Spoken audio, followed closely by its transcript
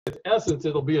its essence,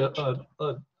 it'll be a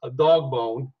dog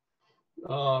bone,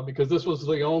 because this was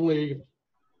the only,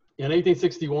 in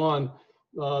 1861,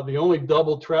 the only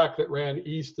double track that ran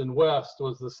east and west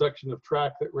was the section of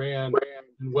track that ran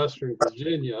in Western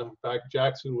Virginia. In fact,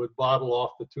 Jackson would bottle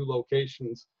off the two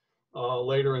locations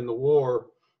later in the war,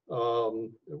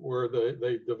 where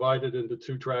they divided into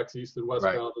two tracks, east and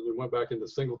westbound, and then went back into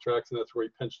single tracks, and that's where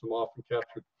he pinched them off and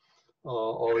captured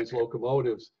all these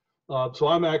locomotives. So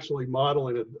I'm actually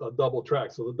modeling a double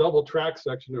track. So the double track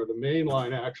section, or the main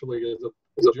line, actually is a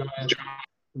giant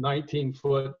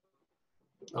 19-foot,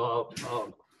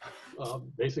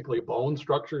 basically a bone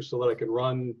structure, so that I can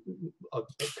run a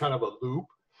kind of a loop.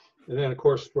 And then, of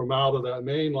course, from out of that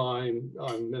main line,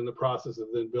 I'm in the process of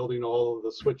then building all of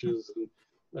the switches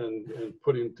and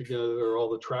putting together all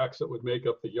the tracks that would make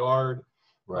up the yard,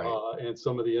 and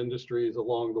some of the industries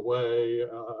along the way.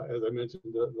 As I mentioned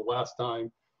the last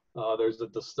time, there's a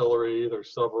distillery,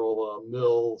 there's several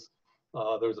mills,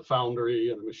 there's a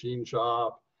foundry and a machine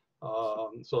shop.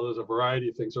 So there's a variety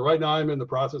of things. So right now I'm in the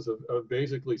process of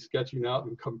basically sketching out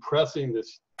and compressing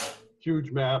this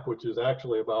huge map, which is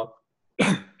actually about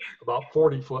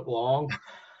 40 foot long.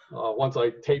 Once I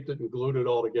taped it and glued it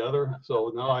all together.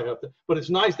 So now I have to, but it's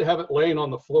nice to have it laying on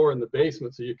the floor in the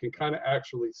basement so you can kind of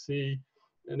actually see,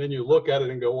 and then you look at it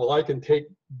and go, well, I can take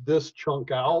this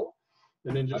chunk out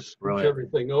and then just switch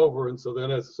everything over. And so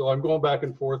then so I'm going back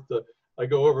and forth I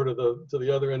go over to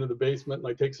the other end of the basement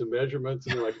and I take some measurements,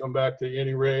 and then I come back to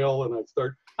AnyRail and I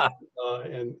start,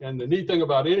 and the neat thing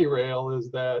about AnyRail is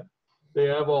that they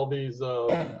have all these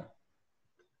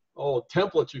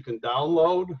templates you can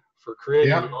download for creating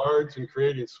yards and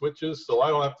creating switches. So I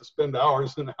don't have to spend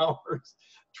hours and hours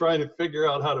trying to figure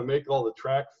out how to make all the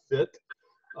track fit,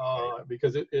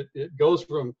 because it goes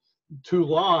from 2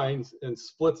 lines and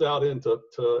splits out into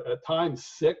at times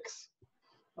 6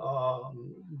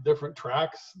 different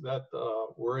tracks that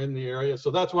were in the area. So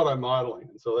that's what I'm modeling.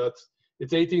 And so it's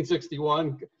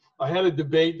 1861. I had a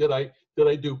debate, did I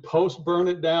do post burn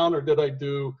it down or did I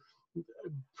do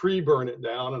pre-burn it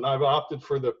down? And I've opted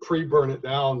for the pre-burn it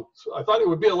down. So I thought it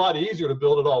would be a lot easier to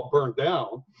build it all burnt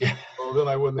down. So then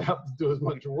I wouldn't have to do as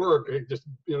much work. Just,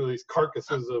 these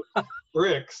carcasses of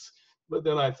bricks. But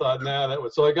then I thought, nah,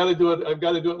 so I got to do it. I've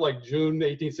got to do it like June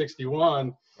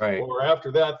 1861. Or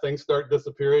after that, things start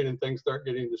disappearing and things start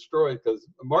getting destroyed, because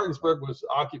Martinsburg was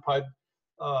occupied.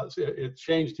 It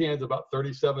changed hands about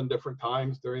 37 different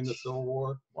times during the Civil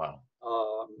War. Wow.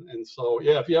 And so,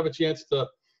 yeah, if you have a chance to,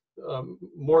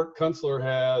 Mort Kunstler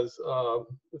has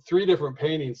 3 different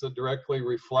paintings that directly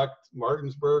reflect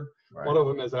Martinsburg. One of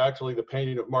them is actually the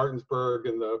painting of Martinsburg,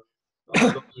 and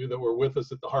those of you that were with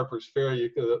us at the Harper's Fair,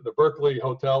 the Berkeley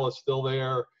Hotel is still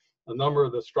there. A number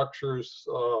of the structures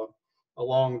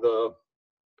along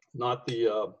not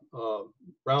the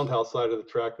roundhouse side of the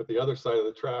track, but the other side of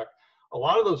the track, a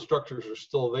lot of those structures are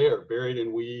still there, buried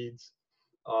in weeds.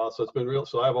 So it's been real.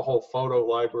 So I have a whole photo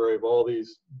library of all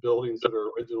these buildings that are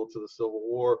original to the Civil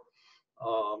War.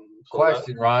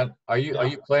 Question, Ron, are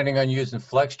you planning on using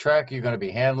flex track? You're going to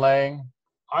be hand laying?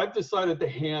 I've decided to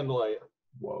hand lay it.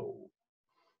 Whoa.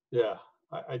 Yeah,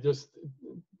 I just,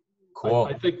 cool.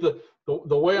 I think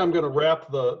the way I'm going to wrap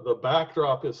the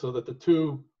backdrop is so that the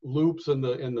 2 loops in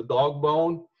the dog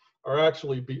bone are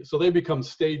actually so they become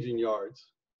staging yards.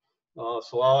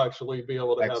 So I'll actually be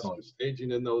able to have some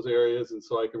staging in those areas, and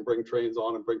so I can bring trains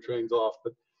on and bring trains off.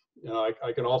 But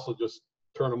I can also just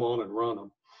turn them on and run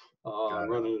them,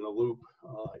 running in a loop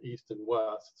east and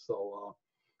west. So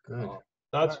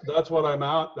that's what I'm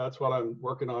at. That's what I'm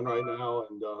working on right now.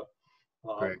 And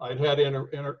I'd had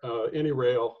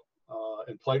AnyRail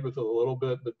and played with it a little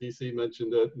bit, but DC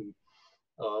mentioned it, and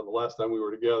the last time we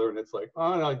were together, and it's like,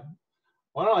 why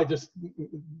don't I just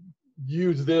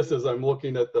use this as I'm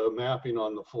looking at the mapping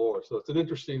on the floor? So it's an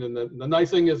interesting, and the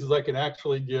nice thing is I can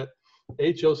actually get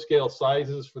HO scale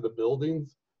sizes for the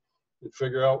buildings and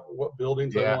figure out what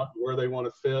buildings I want, where they want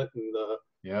to fit, and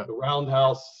the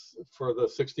roundhouse for the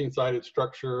 16-sided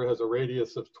structure has a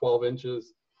radius of 12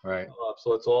 inches.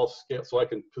 So it's all scale, so I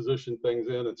can position things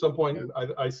in. At some point,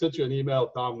 I sent you an email,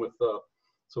 Tom, with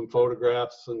some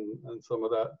photographs and some of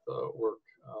that work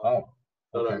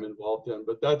that I'm involved in.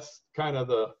 But that's kind of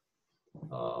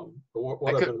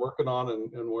what I've been working on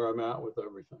and where I'm at with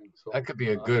everything. So that could be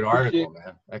a good article,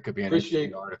 man. That could be an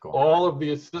interesting article. All of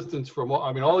the assistance from,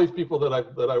 all these people that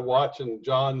I watch, and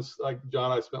John,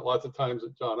 I spent lots of times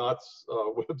at John Ott's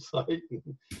website.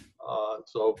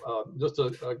 So just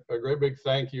a great big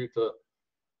thank you to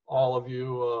all of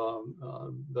you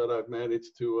that I've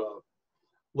managed to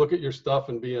look at your stuff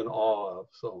and be in awe of.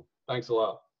 So thanks a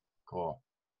lot. Cool.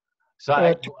 So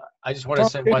I just want to Tom,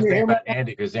 say can one you thing hear me? about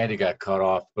Andy, because Andy got cut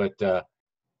off, but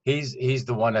he's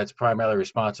the one that's primarily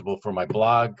responsible for my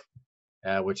blog,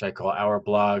 which I call Our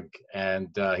Blog,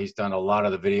 and he's done a lot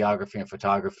of the videography and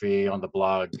photography on the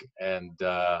blog, and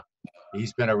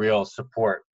he's been a real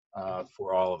support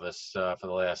for all of us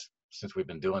since we've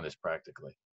been doing this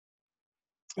practically.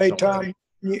 Hey, So, Tom,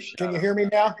 can you hear me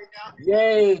now?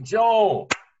 Yay, Joel!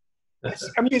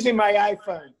 I'm using my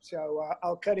iPhone, so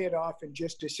I'll cut it off in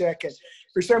just a second.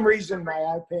 For some reason,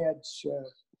 my iPad's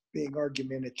being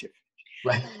argumentative.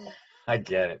 Right. I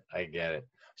get it.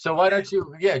 So why don't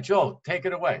you, Joel, take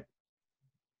it away.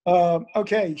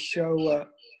 Okay, so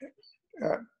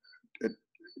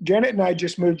Janet and I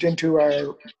just moved into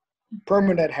our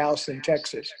permanent house in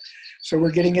Texas. So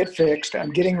we're getting it fixed. I'm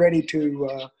getting ready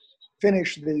to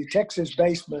finish the Texas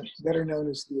basement, better known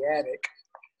as the attic,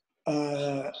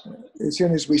 as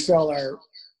soon as we sell our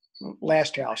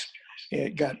last house.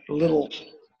 It got a little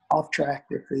off track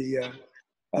with the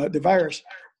virus.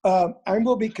 I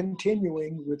will be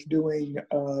continuing with doing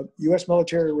U.S.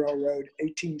 Military Railroad,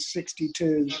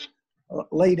 1862,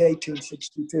 late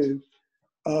 1862,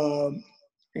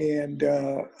 and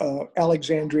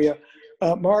Alexandria.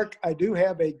 Mark, I do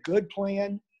have a good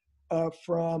plan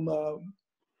from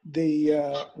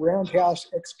the Roundhouse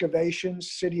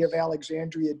excavations City of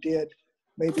Alexandria did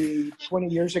maybe 20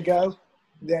 years ago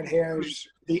that has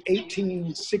the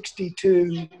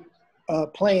 1862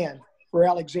 plan for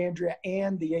Alexandria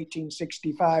and the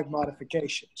 1865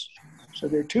 modifications. So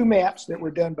there are two maps that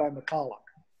were done by McCollum.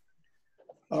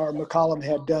 Or McCollum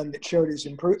had done that showed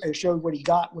showed what he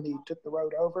got when he took the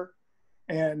road over,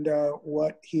 and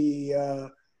what he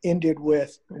ended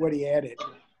with, what he added.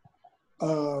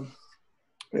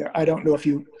 I don't know if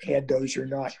you had those or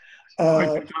not.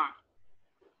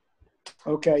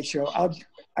 Okay, so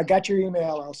I got your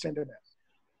email. I'll send it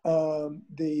out.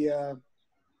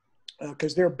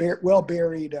 Because they're well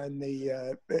buried in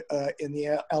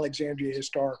the Alexandria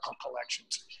historical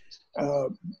collections,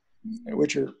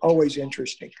 which are always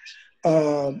interesting.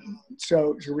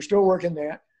 So we're still working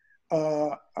that.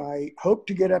 I hope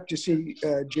to get up to see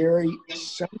Gerry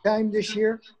sometime this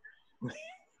year,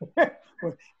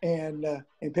 and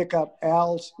pick up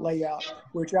Al's layout,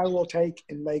 which I will take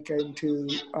and make into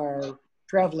our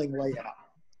traveling layout,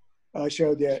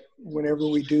 so that whenever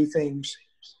we do things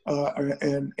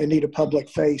and need a public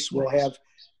face, we'll have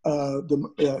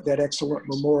that excellent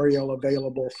memorial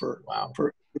available for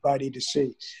everybody to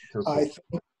see. Cool. I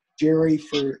thank Gerry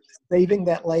for saving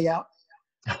that layout.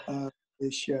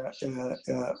 This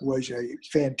was a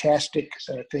fantastic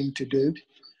thing to do.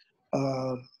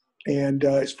 And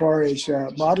as far as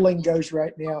modeling goes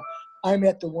right now, I'm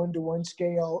at the 1-to-1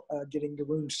 scale, getting the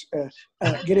rooms,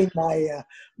 getting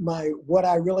my what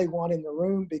I really want in the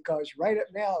room, because right up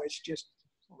now it's just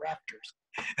rafters.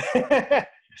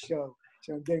 So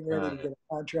I'm getting ready to get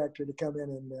a contractor to come in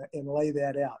and lay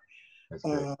that out.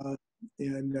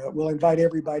 And we'll invite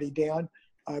everybody down.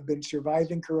 I've been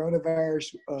surviving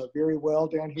coronavirus very well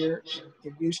down here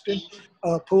in Houston.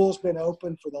 Pool's been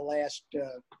open for the last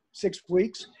 6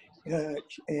 weeks.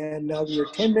 And we're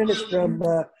 10 minutes from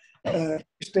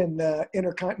Houston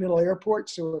Intercontinental Airport.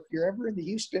 So if you're ever in the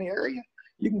Houston area,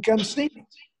 you can come see me.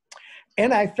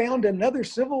 And I found another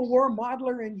Civil War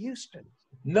modeler in Houston.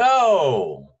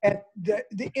 No. At the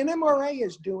NMRA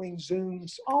is doing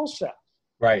Zooms also.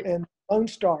 Right. And Lone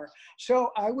Star.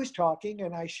 So I was talking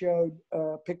and I showed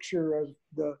a picture of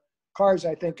the cars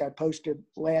I think I posted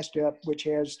last up, which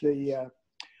has the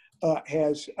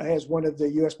has one of the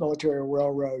U.S. Military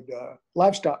Railroad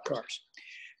livestock cars.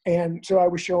 And so I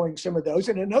was showing some of those,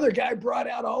 and another guy brought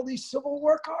out all these Civil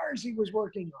War cars he was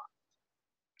working on.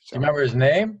 So, do you remember his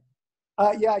name?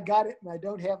 Yeah, I got it, and I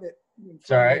don't have it in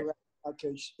front of me right now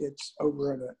because it's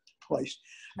over in a place.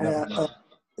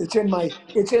 It's in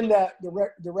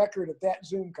the record of that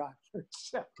Zoom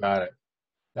conference. Got it.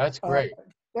 That's great.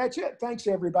 That's it. Thanks,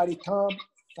 everybody. Tom,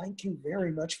 thank you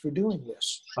very much for doing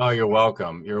this. Oh, you're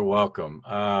welcome. You're welcome.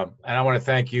 And I want to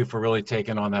thank you for really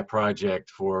taking on that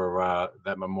project for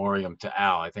that memoriam to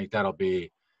Al. I think that'll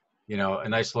be, a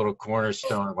nice little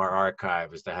cornerstone of our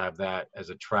archive, is to have that as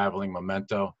a traveling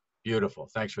memento. Beautiful.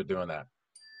 Thanks for doing that.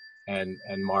 And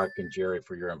Mark and Gerry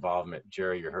for your involvement.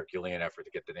 Gerry, your Herculean effort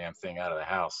to get the damn thing out of the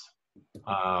house.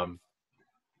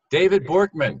 David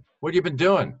Borkman, what have you been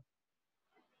doing?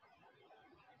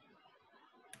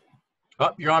 Oh,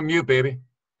 you're on mute, baby.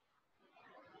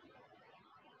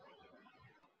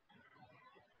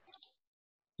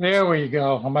 There we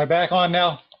go. Am I back on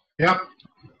now? Yep.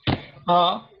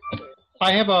 I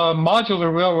have a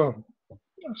modular railroad,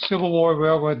 Civil War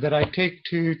railroad, that I take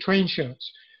to train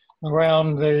shows.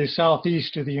 around the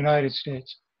southeast of the United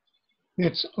States.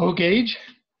 It's O gauge.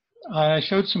 I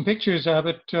showed some pictures of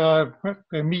it.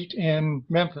 They meet in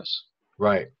Memphis.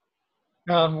 Right.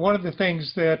 One of the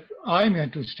things that I'm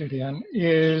interested in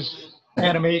is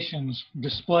animations,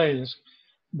 displays,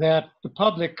 that the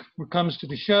public who comes to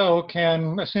the show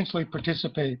can essentially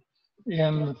participate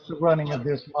in the running of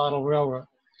this model railroad.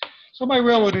 So my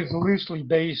railroad is loosely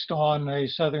based on a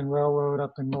Southern Railroad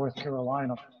up in North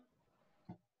Carolina.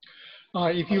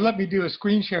 If you let me do a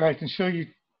screen share, I can show you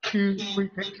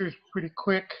 2-3 pictures pretty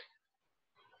quick.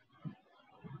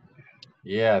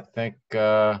 Yeah, I think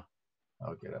I'll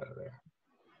get out of there.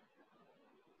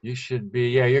 You should be,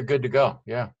 yeah, you're good to go.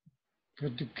 Yeah.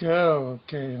 Good to go.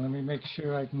 Okay, let me make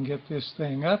sure I can get this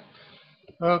thing up.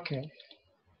 Okay.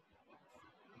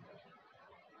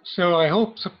 So I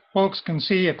hope some folks can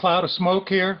see a cloud of smoke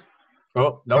here.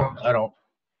 Oh, no, I don't.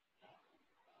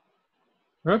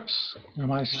 Oops,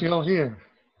 am I still here?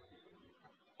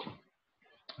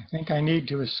 I think I need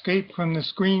to escape from the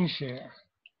screen share.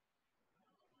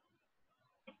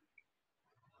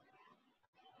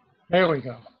 There we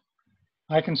go.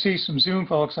 I can see some Zoom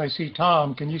folks. I see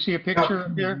Tom. Can you see a picture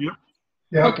up here? Yep.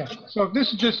 Yeah. Okay, so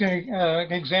this is just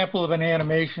an example of an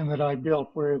animation that I built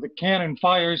where the cannon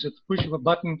fires at the push of a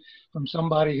button from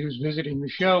somebody who's visiting the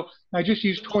show. I just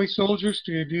used toy soldiers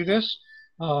to do this.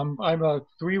 I'm a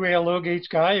 3-rail low gauge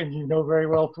guy, and you know very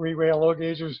well 3-rail low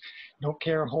gaugers don't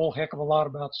care a whole heck of a lot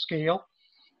about scale.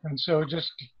 And so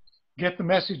just to get the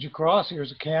message across,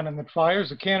 here's a cannon that fires.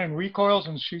 The cannon recoils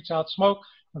and shoots out smoke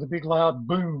with a big loud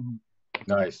boom.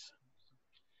 Nice.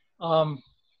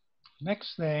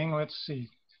 Next thing, let's see.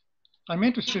 I'm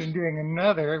interested in doing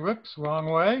another, whoops,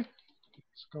 wrong way.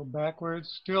 Let's go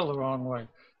backwards, still the wrong way.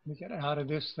 Let me get out of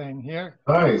this thing here.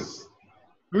 Nice.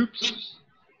 Oops.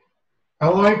 I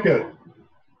like it.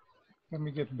 Let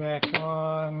me get back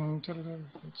on.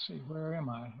 Let's see, where am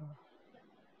I?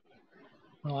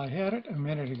 Well, I had it a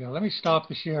minute ago. Let me stop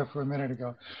the share for a minute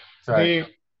ago. Sorry.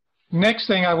 The next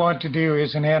thing I want to do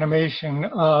is an animation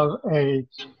of a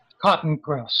cotton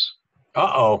press.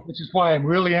 Uh-oh. Which is why I'm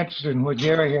really interested in what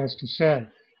Gerry has to say.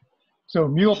 So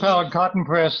mule-powered cotton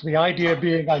press, the idea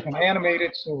being I can animate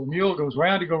it so the mule goes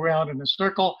round to go round in a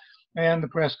circle and the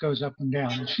press goes up and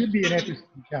down. It should be an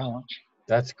interesting challenge.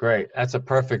 That's great. That's a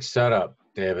perfect setup,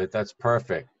 David. That's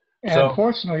perfect. And So,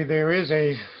 fortunately, there is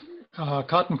a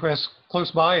cotton press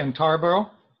close by in Tarboro,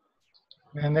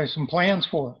 and there's some plans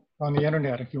for it on the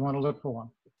internet if you want to look for one.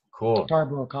 cool.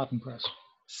 Tarboro cotton press.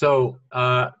 So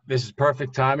this is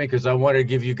perfect timing because I wanted to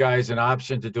give you guys an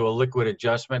option to do a liquid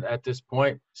adjustment at this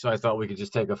point. So I thought we could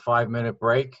just take a 5-minute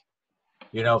break,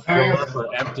 you know, fill up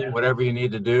or empty, whatever you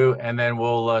need to do. And then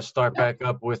we'll start back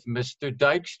up with Mr.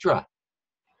 Dykstra.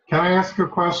 Can I ask a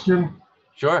question?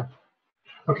 Sure.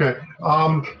 Okay.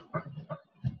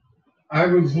 I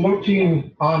was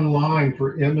looking online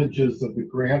for images of the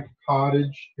Grant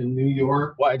Cottage in New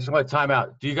York. Well, I just want to time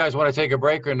out. Do you guys want to take a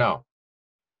break or no?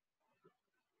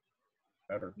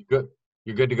 Better. You good?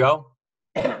 You good to go?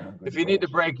 If you need to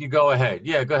break, you go ahead.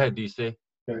 Yeah, go ahead, DC.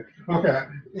 Okay.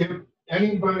 If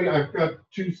anybody, I've got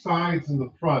 2 sides in the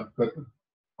front, but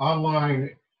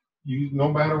online,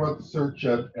 no matter what the search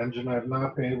engine, I've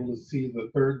not been able to see the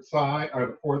 3rd side or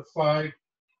the 4th side.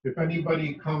 If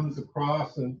anybody comes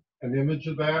across an image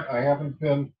of that, I haven't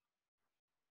been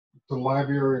to the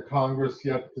Library of Congress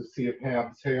yet to see if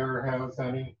Habs Hair has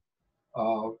any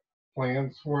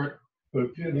plans for it. But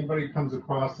if anybody comes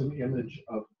across an image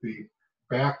of the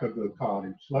back of the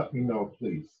cottage, let me know,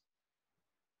 please.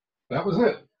 That was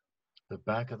it. The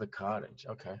back of the cottage.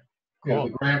 Okay. Yeah, Cool.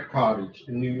 the Grant Cottage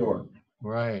in New York.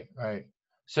 Right, right.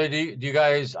 So do you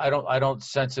guys, I don't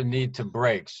sense a need to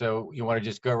break. So you want to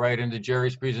just go right into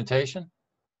Gerry's presentation?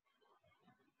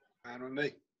 Fine with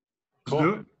me.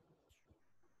 Cool.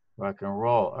 Rock and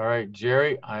roll. All right,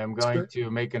 Gerry, I am going to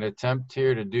make an attempt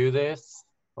here to do this.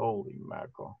 Holy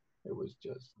mackerel. It was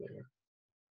just there.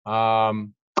 Boo,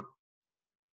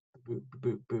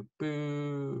 boo, boo,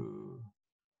 boo.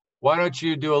 Why don't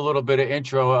you do a little bit of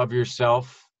intro of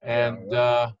yourself and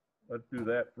Let's do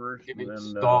that first, and then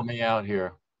stall me out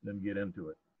here. Then get into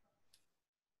it.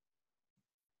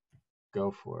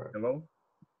 Go for it. Hello.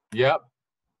 Yep.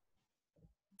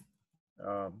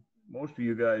 Most of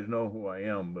you guys know who I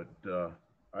am, but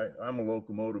I'm a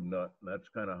locomotive nut, and that's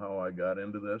kind of how I got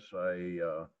into this. I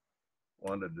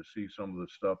wanted to see some of the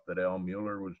stuff that Al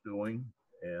Mueller was doing,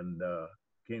 and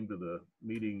came to the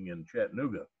meeting in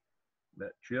Chattanooga,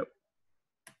 met Chip,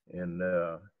 and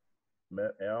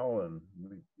met Al, and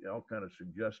Al kind of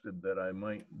suggested that I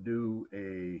might do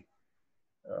a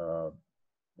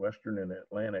Western and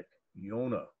Atlantic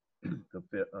Yona to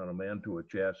fit on a Mantua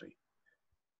chassis.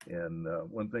 And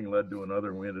one thing led to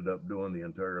another. We ended up doing the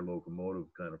entire locomotive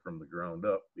kind of from the ground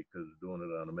up because doing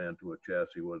it on a Mantua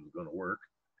chassis wasn't going to work.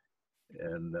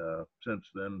 And since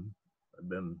then, I've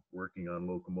been working on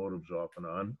locomotives off and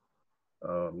on.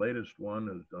 Latest one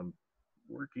is I'm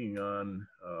working on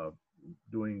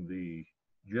doing the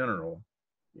General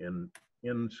in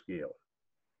scale.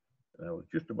 And I was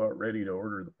just about ready to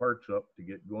order the parts up to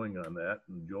get going on that,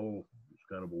 and Joel was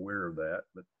kind of aware of that,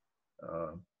 but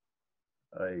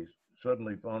I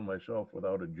suddenly found myself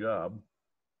without a job,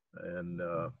 and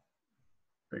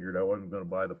figured I wasn't going to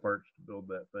buy the parts to build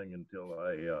that thing until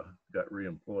I got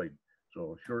reemployed.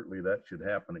 So shortly that should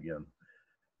happen again.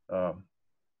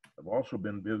 I've also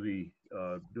been busy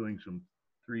doing some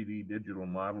 3D digital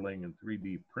modeling and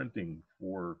 3D printing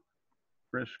for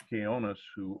Chris Kaonis,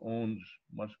 who owns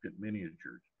Musket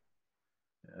Miniatures.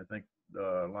 I think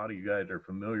a lot of you guys are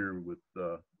familiar with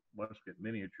Musket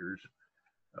Miniatures,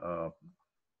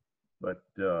 but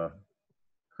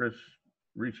Chris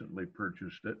recently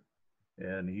purchased it,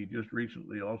 and he just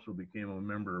recently also became a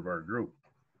member of our group.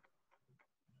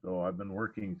 So I've been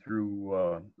working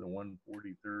through the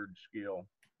 1/43rd scale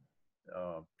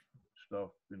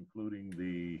stuff, including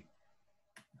the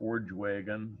forge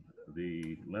wagon,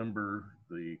 the limber,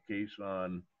 the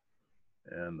caisson,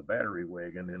 and the battery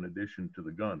wagon, in addition to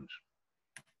the guns.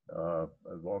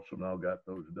 I've also now got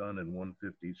those done in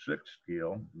 1/56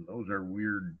 scale. And those are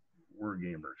weird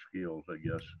wargamer scales, I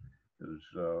guess, because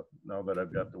now that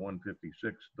I've got the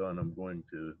 1/56 done, I'm going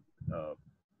to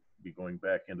be going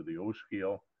back into the O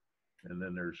scale. And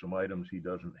then there's some items he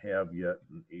doesn't have yet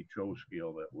in HO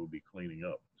scale that we'll be cleaning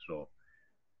up. So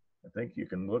I think you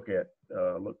can look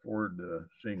forward to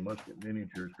seeing Musket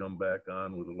Miniatures come back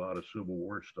on with a lot of Civil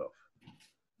War stuff.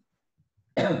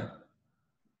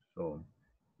 So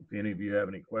if any of you have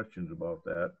any questions about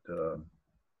that,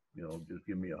 you know, just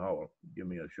give me a holler, give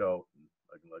me a shout, and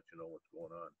I can let you know what's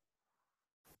going on.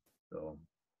 So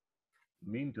in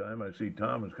the meantime, I see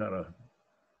Tom has kind of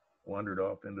wandered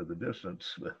off into the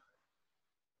distance.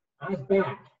 I'm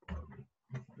back.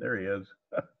 There he is.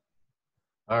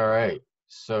 All right.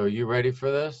 So you ready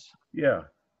for this? Yeah.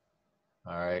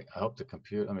 All right. I hope the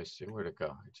computer, let me see, where'd it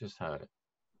go? I just had it.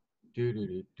 There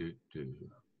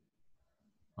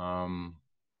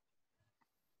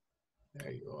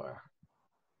you are.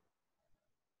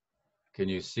 Can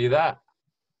you see that?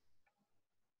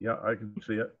 Yeah, I can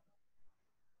see it.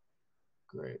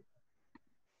 Great.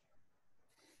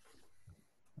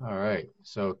 All right.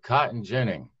 So cotton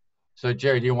ginning. So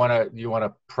Jerry, do you want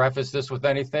to preface this with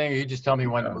anything, or you just tell me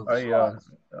when to move?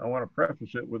 I want to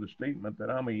preface it with a statement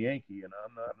that I'm a Yankee and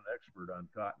I'm not an expert on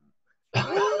cotton.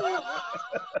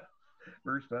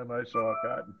 First time I saw a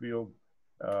cotton field,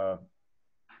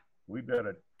 we've got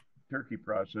a turkey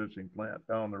processing plant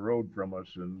down the road from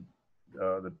us, and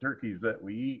the turkeys that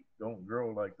we eat don't grow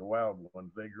like the wild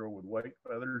ones. They grow with white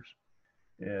feathers.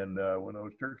 And when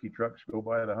those turkey trucks go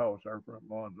by the house, our front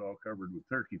lawn's all covered with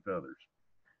turkey feathers.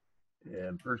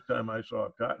 And first time I saw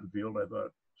a cotton field, I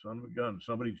thought, son of a gun,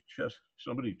 somebody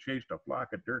chased a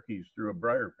flock of turkeys through a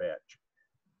briar patch.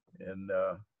 And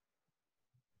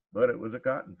but it was a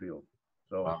cotton field.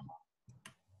 So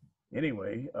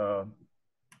anyway, a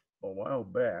while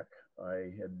back,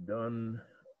 I had done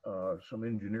some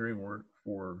engineering work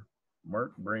for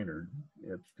Mark Brainerd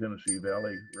at Tennessee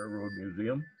Valley Railroad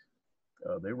Museum.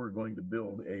 They were going to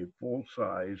build a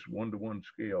full-size, 1-to-1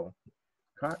 scale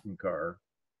cotton car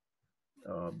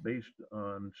based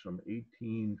on some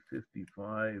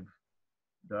 1855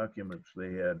 documents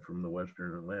they had from the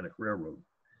Western Atlantic Railroad.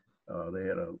 They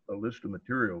had a list of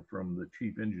material from the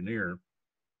chief engineer,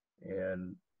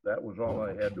 and that was all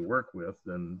I had to work with.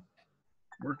 And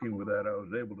working with that, I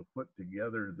was able to put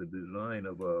together the design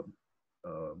of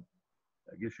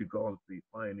I guess you call it the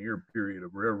pioneer period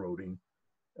of railroading.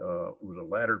 It was a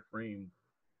ladder frame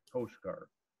post car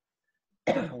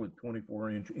with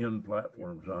 24-inch end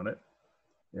platforms on it.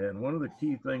 And one of the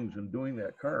key things in doing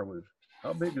that car was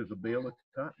how big is a bale of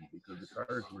cotton, because the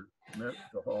cars were meant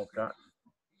to haul cotton.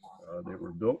 They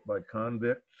were built by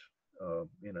convicts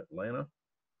in Atlanta.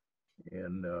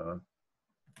 And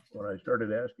when I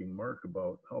started asking Mark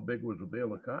about how big was a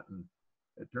bale of cotton,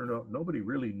 it turned out nobody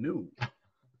really knew.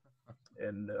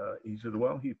 And he said,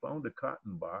 well, he found a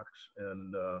cotton box,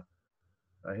 and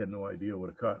I had no idea what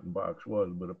a cotton box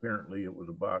was, but apparently it was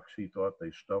a box he thought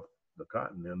they stuffed the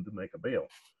cotton in to make a bale.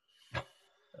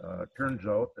 Turns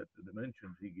out that the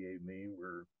dimensions he gave me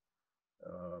were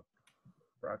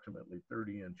approximately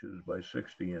 30 inches by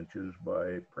 60 inches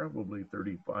by probably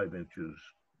 35 inches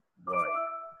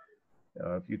wide.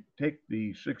 If you take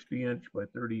the 60-inch by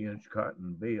 30-inch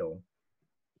cotton bale,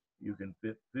 you can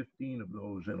fit 15 of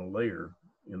those in a layer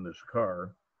in this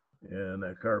car, and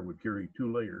that car would carry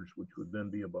 2 layers, which would then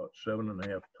be about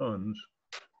 7.5 tons,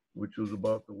 which was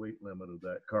about the weight limit of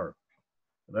that car.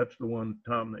 That's the one,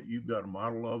 Tom, that you've got a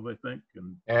model of, I think.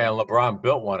 And LeBron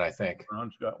built one, I think.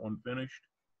 LeBron's got one finished.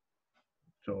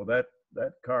 So that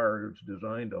car is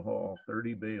designed to haul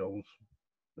 30 bales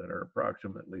that are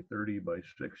approximately 30 by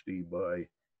 60 by,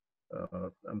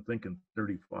 I'm thinking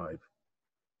 35.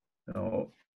 Now,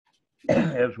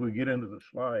 as we get into the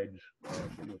slides,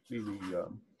 you'll see the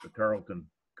Tarleton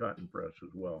cotton press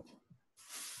as well.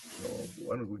 So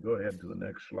why don't we go ahead to the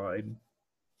next slide?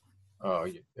 Oh,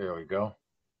 there we go.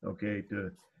 Okay,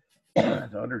 to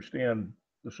understand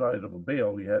the size of a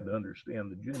bale, you had to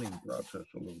understand the ginning process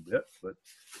a little bit. But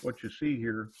what you see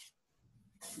here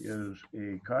is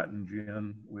a cotton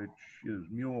gin, which is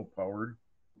mule powered.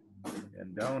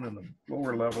 And down in the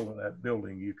lower level of that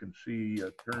building, you can see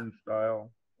a turnstile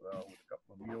with a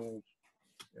couple of mules.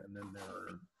 And then there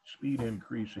are speed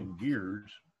increasing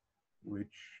gears,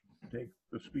 which take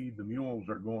the speed the mules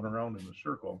are going around in a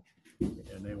circle,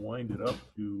 and they wind it up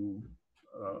to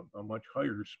a much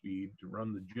higher speed to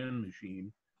run the gin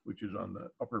machine, which is on the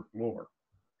upper floor.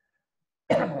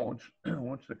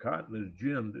 Once the cotton is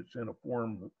ginned, it's in a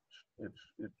form.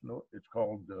 It's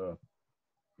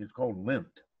called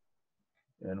lint,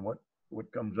 and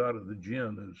what comes out of the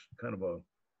gin is kind of a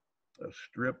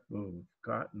strip of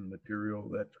cotton material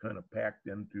that's kind of packed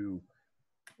into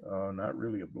not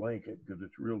really a blanket because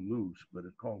it's real loose, but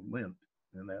it's called lint,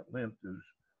 and that lint is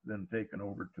then taken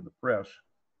over to the press.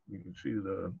 You can see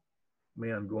the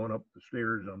man going up the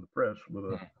stairs on the press with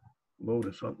a load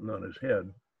of something on his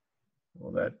head.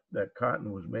 Well, that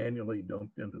cotton was manually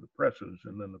dumped into the presses,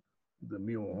 and then the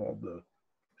mule hauled the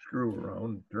screw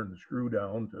around, turned the screw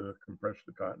down to compress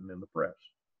the cotton in the press.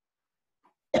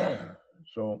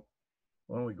 So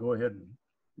why don't we go ahead and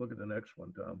look at the next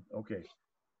one, Tom? Okay,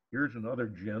 here's another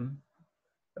gin.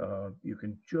 You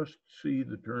can just see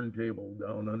the turntable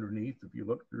down underneath if you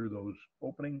look through those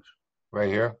openings. Right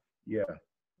here? Yeah,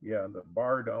 the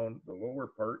bar down the lower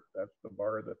part, that's the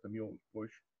bar that the mules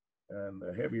push. And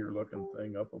the heavier looking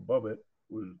thing up above it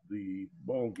was the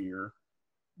ball gear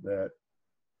that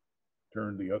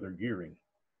turned the other gearing.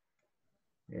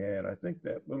 And I think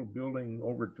that little building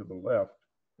over to the left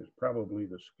is probably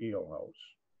the scale house,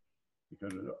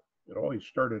 because it always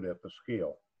started at the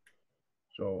scale.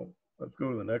 So let's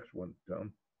go to the next one,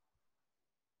 Tom.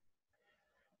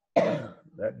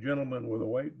 That gentleman with a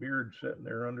white beard sitting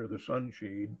there under the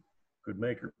sunshade could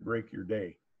make or break your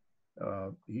day.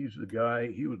 He's the guy,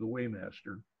 he was the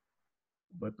weighmaster,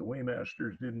 but the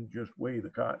weighmasters didn't just weigh the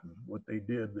cotton. What they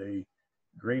did, they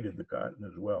graded the cotton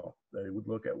as well. They would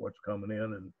look at what's coming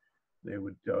in, and they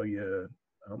would tell you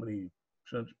how many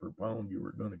cents per pound you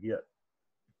were going to get,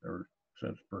 or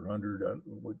cents per hundred,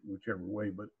 whichever way,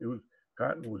 but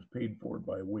cotton was paid for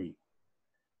by weight.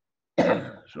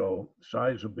 So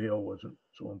size of bale wasn't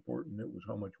so important, it was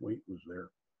how much weight was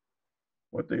there.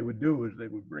 What they would do is they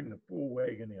would bring the full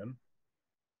wagon in,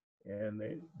 and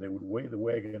they would weigh the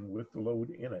wagon with the load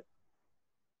in it.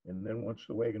 And then once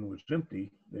the wagon was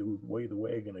empty, they would weigh the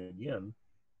wagon again,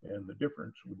 and the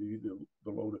difference would be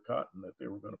the load of cotton that they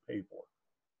were going to pay for.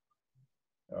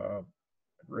 I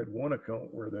read one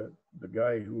account where the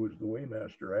guy who was the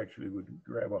weighmaster actually would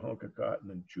grab a hunk of cotton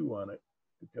and chew on it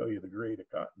to tell you the grade of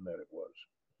cotton that it was.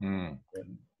 And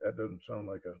that doesn't sound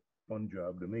like a fun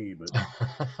job to me, but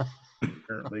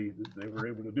apparently they were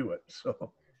able to do it.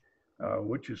 So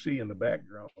what you see in the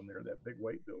background there, that big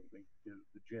white building, is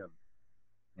the gin.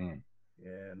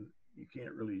 And you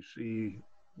can't really see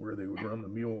where they would run the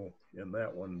mule in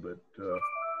that one, but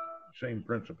same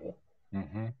principle.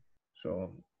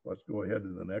 So let's go ahead to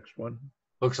the next one.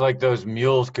 Looks like those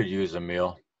mules could use a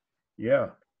meal. Yeah.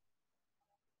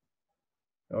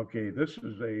 Okay, this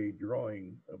is a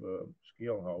drawing of a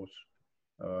scale house.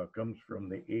 Comes from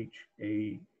the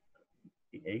HEAR.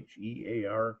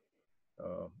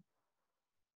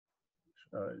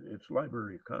 It's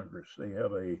Library of Congress. They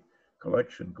have a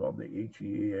collection called the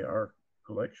HEAR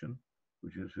collection,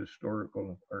 which is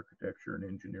historical architecture and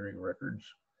engineering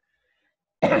records.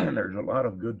 There's a lot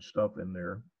of good stuff in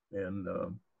there. And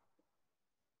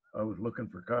I was looking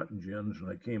for cotton gins, and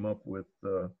I came up with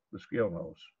the scale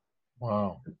house.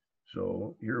 Wow.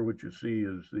 So here what you see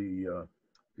is if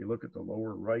you look at the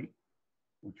lower right,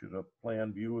 which is a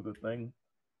plan view of the thing,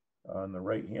 on the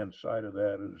right-hand side of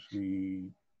that is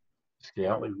the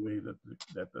scale alleyway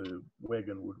that the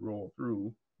wagon would roll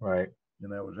through. Right.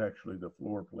 And that was actually the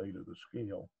floor plate of the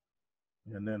scale.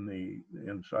 And then the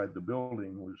inside the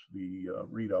building was the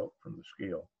readout from the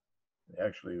scale.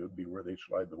 Actually, it would be where they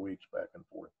slide the weights back and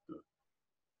forth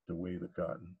to weigh the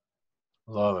cotton.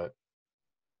 Love it.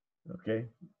 Okay,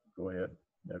 go ahead.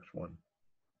 Next one.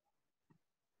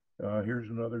 Here's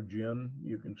another gin.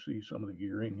 You can see some of the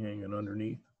gearing hanging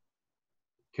underneath.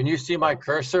 Can you see my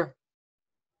cursor?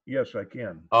 Yes, I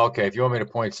can. Okay, if you want me to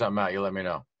point something out, you let me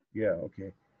know. Yeah,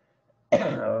 okay.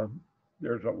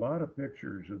 There's a lot of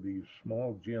pictures of these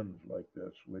small gins like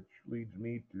this, which leads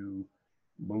me to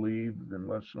believe,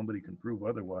 unless somebody can prove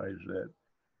otherwise, that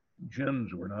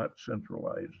gins were not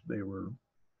centralized. They were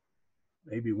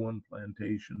maybe one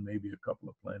plantation, maybe a couple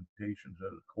of plantations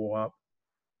at a co-op,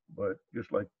 but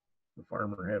just like the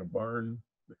farmer had a barn,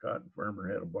 the cotton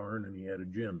farmer had a barn, and he had a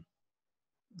gin.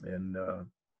 And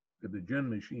the gin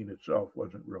machine itself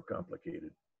wasn't real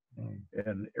complicated.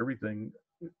 And everything,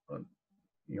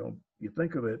 you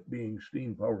think of it being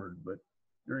steam powered, but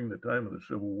during the time of the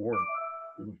Civil War,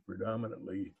 it was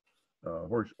predominantly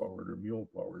horse powered or mule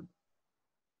powered.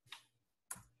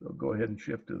 So go ahead and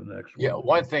shift to the next one. Yeah,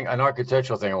 one thing, an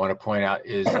architectural thing I want to point out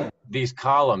is these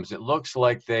columns, it looks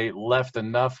like they left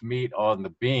enough meat on the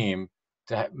beam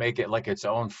to make it like its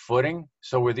own footing.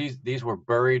 So were these were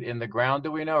buried in the ground,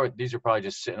 do we know? Or these are probably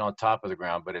just sitting on top of the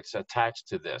ground, but it's attached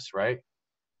to this, right?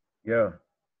 Yeah.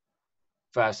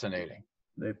 Fascinating.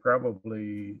 They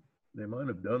might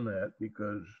have done that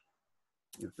because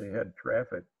if they had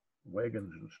traffic,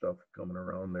 wagons and stuff coming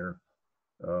around there,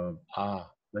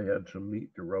 they had some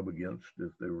meat to rub against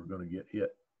if they were going to get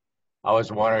hit. I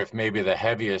was wondering if maybe the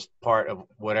heaviest part of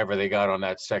whatever they got on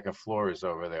that second floor is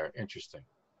over there. Interesting.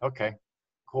 Okay,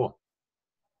 cool.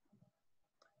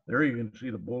 There you can see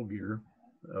the bull gear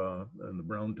and the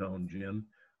Browntown gin.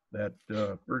 That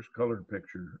first color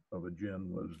picture of a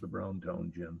gin was the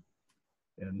Browntown gin.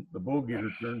 And the bull gear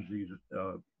turns these,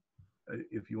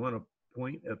 if you want to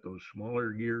point at those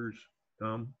smaller gears,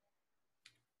 Tom,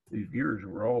 these gears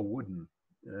were all wooden.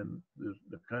 And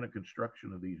the kind of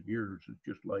construction of these gears is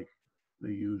just like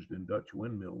they used in Dutch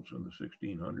windmills in the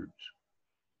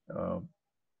 1600s.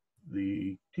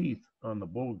 The teeth on the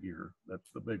bull gear, that's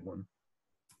the big one,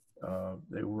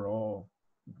 they were all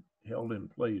held in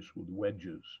place with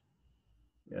wedges.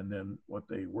 And then what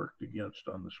they worked against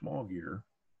on the small gear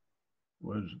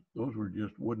was those were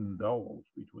just wooden dowels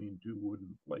between two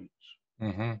wooden plates.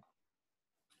 Mm-hmm.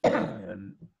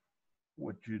 And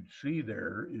what you'd see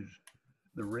there is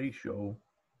the ratio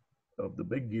of the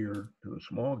big gear to the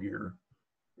small gear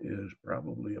is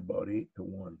probably about 8 to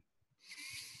 1.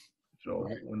 So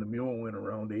right. When the mule went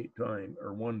around 8 times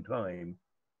or 1 time,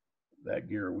 that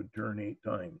gear would turn 8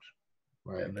 times.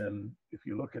 Right. And then if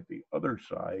you look at the other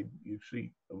side, you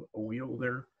see a wheel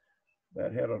there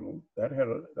that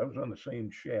was on the same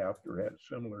shaft or had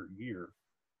similar gear,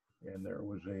 and there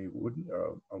was a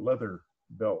leather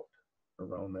belt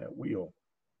around that wheel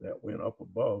that went up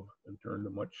above and turned a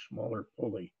much smaller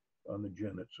pulley on the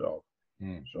gin itself.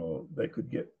 So they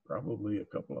could get probably a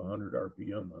couple of 100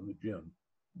 RPM on the gin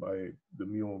by the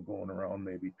mule going around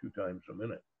maybe 2 times a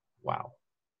minute. Wow.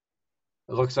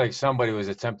 It looks like somebody was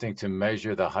attempting to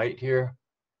measure the height here.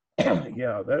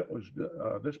 Yeah, that was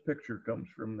this picture comes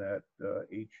from that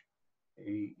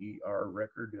ACWRRHS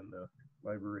record in the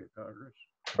Library of Congress.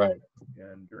 Right.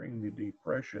 And during the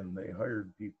Depression, they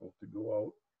hired people to go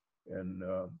out and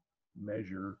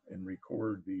measure and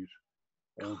record these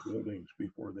old buildings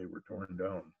before they were torn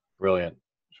down. Brilliant.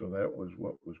 So that was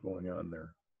what was going on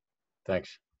there.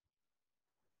 Thanks.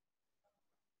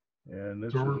 And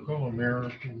this Historical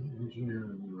American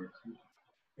Engineering Record.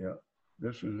 Yeah,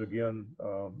 this is again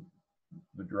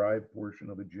the drive portion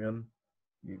of a gin.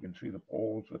 You can see the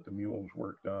poles that the mules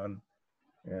worked on.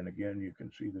 And again, you can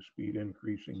see the speed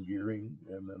increasing gearing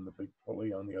and then the big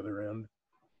pulley on the other end.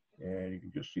 And you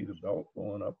can just see the belt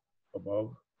going up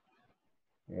above.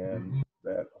 And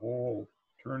that whole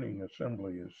turning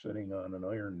assembly is sitting on an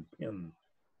iron pin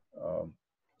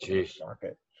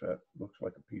socket that looks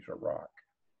like a piece of rock.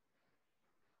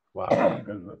 Wow.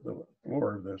 Because the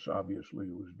floor of this obviously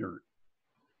was dirt.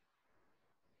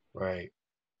 Right,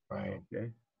 right.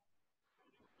 Okay.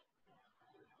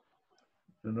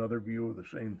 Another view of the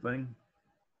same thing.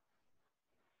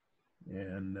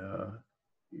 And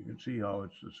you can see how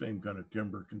it's the same kind of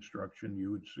timber construction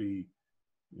you would see,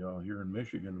 here in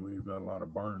Michigan. We've got a lot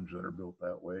of barns that are built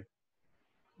that way.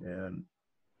 And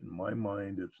in my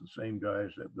mind, it's the same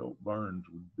guys that built barns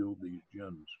would build these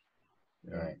gins.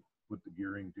 And put the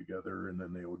gearing together, and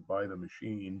then they would buy the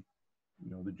machine.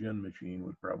 The gin machine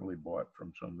was probably bought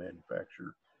from some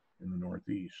manufacturer in the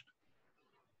Northeast.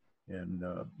 And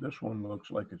this one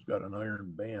looks like it's got an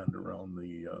iron band around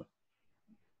the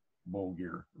bow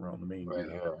gear around the main Right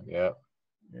gear. here. Yeah.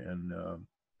 And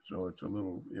so it's a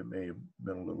little, it may have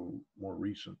been a little more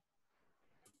recent.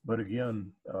 But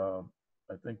again,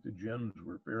 I think the gens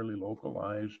were fairly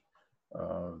localized.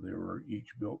 They were each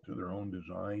built to their own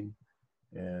design,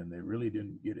 and they really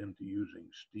didn't get into using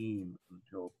steam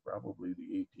until probably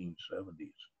the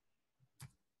 1870s.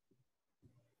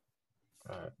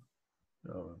 All right.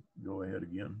 Go ahead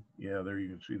again. Yeah, there you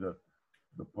can see the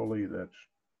pulley that's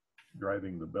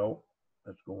driving the belt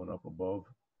that's going up above.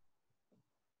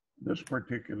 This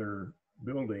particular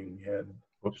building had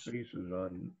spaces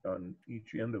on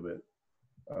each end of it.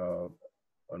 On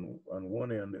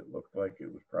one end, it looked like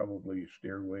it was probably a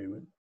stairway